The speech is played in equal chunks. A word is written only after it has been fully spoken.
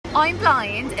I'm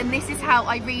blind and this is how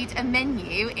I read a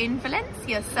menu in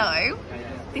Valencia. So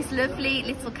this lovely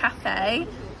little cafe,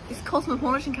 this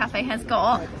cosmopolitan cafe, has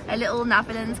got a little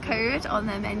Netherlands code on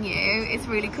their menu. It's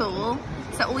really cool.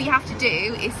 So all you have to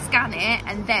do is scan it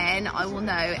and then I will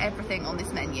know everything on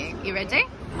this menu. You ready?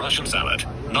 Russian salad,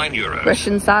 €9.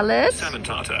 Russian salad. Salmon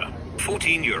tartar,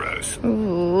 €14.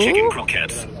 Ooh. Chicken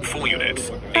croquettes, 4 units,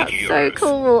 €80. That's so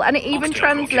cool. And it even Oxtail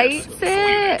translates croquettes, 4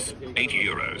 it. units,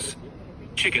 €80.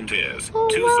 Chicken tears, Oh,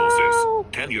 2 wow.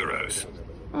 sauces, €10.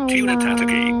 Oh, Tuna wow.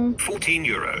 tataki,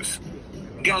 €14.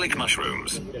 Garlic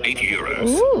mushrooms, €80.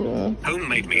 Ooh.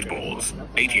 Homemade meatballs,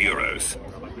 €80.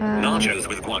 Nachos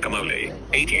with guacamole,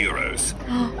 €80.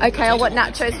 Okay, I want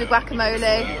nachos with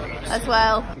guacamole as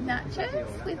well.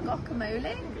 Nachos with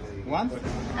guacamole. One?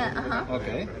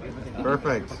 Okay.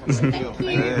 Perfect. Thank you.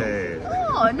 Hey.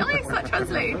 Oh, nice. That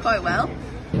translated quite well.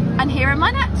 And here are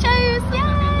my nachos.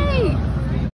 Yay!